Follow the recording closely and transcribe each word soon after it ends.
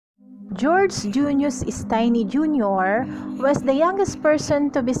George Stinney Jr. was the youngest person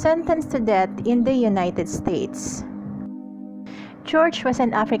to be sentenced to death in the United States. George was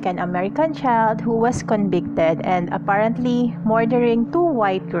an African-American child who was convicted and apparently murdering two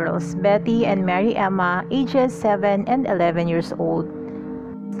white girls, Betty and Mary Emma, ages 7 and 11 years old.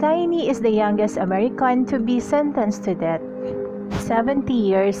 Stinney is the youngest American to be sentenced to death. 70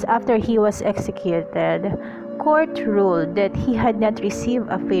 years after he was executed, court ruled that he had not received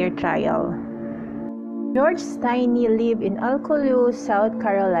a fair trial. George Stinney lived in Alcolu, South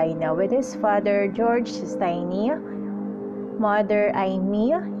Carolina with his father George Stinney, mother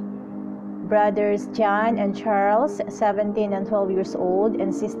Amy, brothers John and Charles, 17 and 12 years old,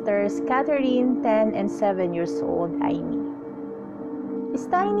 and sisters Catherine, 10 and 7 years old, Amy.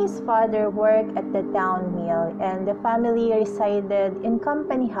 Stinney's father worked at the town mill, and the family resided in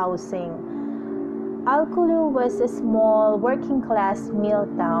company housing. Alcolu was a small working-class mill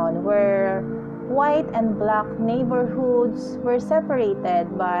town where white and black neighborhoods were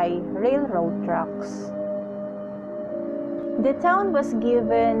separated by railroad tracks. The town was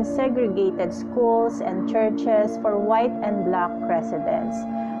given segregated schools and churches for white and black residents.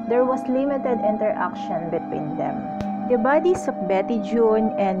 There was limited interaction between them. The bodies of Betty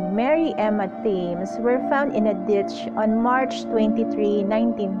June and Mary Emma Thames were found in a ditch on March 23,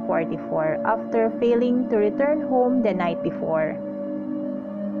 1944, after failing to return home the night before.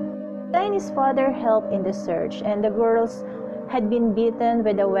 Stinney's father helped in the search, and the girls had been beaten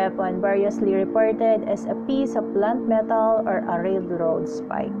with a weapon variously reported as a piece of blunt metal or a railroad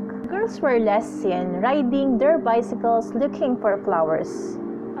spike. The girls were last seen riding their bicycles looking for flowers.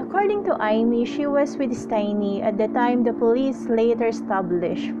 According to Amy, she was with Stinney at the time the police later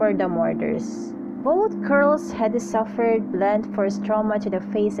established for the murders. Both girls had suffered blunt force trauma to the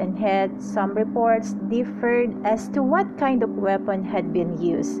face and head. Some reports differed as to what kind of weapon had been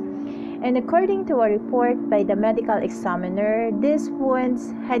used. And according to a report by the medical examiner, these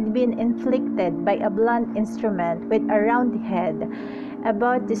wounds had been inflicted by a blunt instrument with a round head,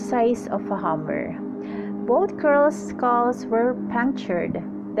 about the size of a hammer. Both girls' skulls were punctured.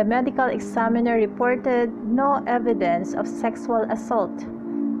 The medical examiner reported no evidence of sexual assault,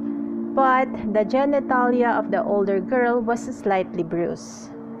 but the genitalia of the older girl was slightly bruised.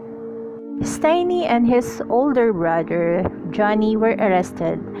 Stinney and his older brother, Johnny, were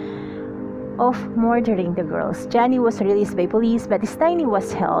arrested of murdering the girls. Johnny was released by police, but Stinney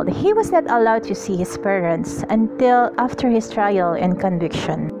was held. He was not allowed to see his parents until after his trial and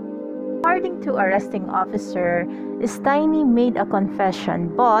conviction. According to arresting officer, Stinney made a confession,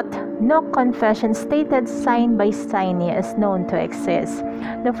 but no confession stated signed by Stinney is known to exist.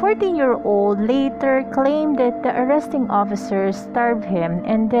 The 14-year-old later claimed that the arresting officers starved him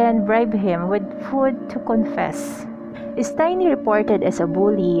and then bribed him with food to confess. Stinney reported as a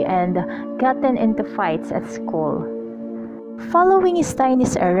bully and gotten into fights at school. Following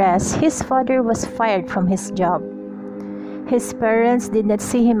Stinney's arrest, his father was fired from his job. His parents did not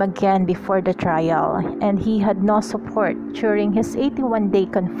see him again before the trial, and he had no support during his 81-day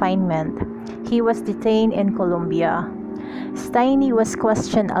confinement. He was detained in Colombia. Stinney was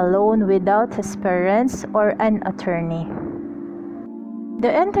questioned alone without his parents or an attorney.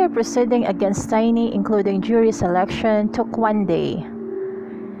 The entire proceeding against Stinney, including jury selection, took 1 day.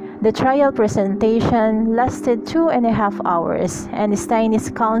 The trial presentation lasted 2.5 hours, and Stinney's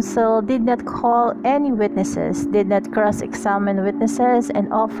counsel did not call any witnesses, did not cross-examine witnesses,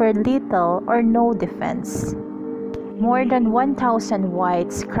 and offered little or no defense. More than 1,000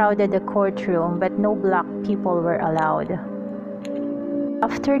 whites crowded the courtroom, but no black people were allowed.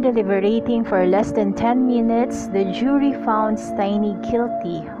 After deliberating for less than 10 minutes, the jury found Stinney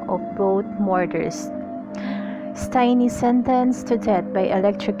guilty of both murders. Stinney sentenced to death by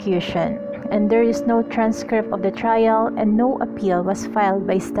electrocution, and there is no transcript of the trial, and no appeal was filed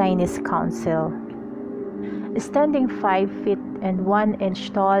by Stinney's counsel. Standing 5 feet and 1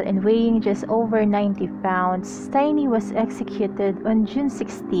 inch tall and weighing just over 90 pounds, Stinney was executed on June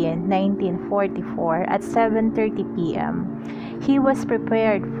 16, 1944 at 7:30 p.m. He was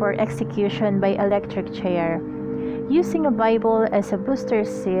prepared for execution by electric chair, using a Bible as a booster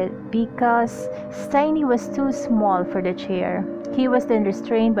seat because Stinney was too small for the chair. He was then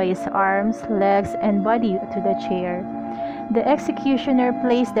restrained by his arms, legs, and body to the chair. The executioner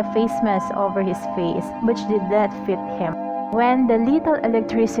placed the face mask over his face, which did not fit him. When the lethal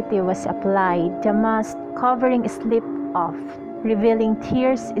electricity was applied, the mask covering slipped off, revealing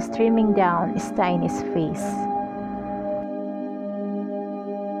tears streaming down Stinney's face.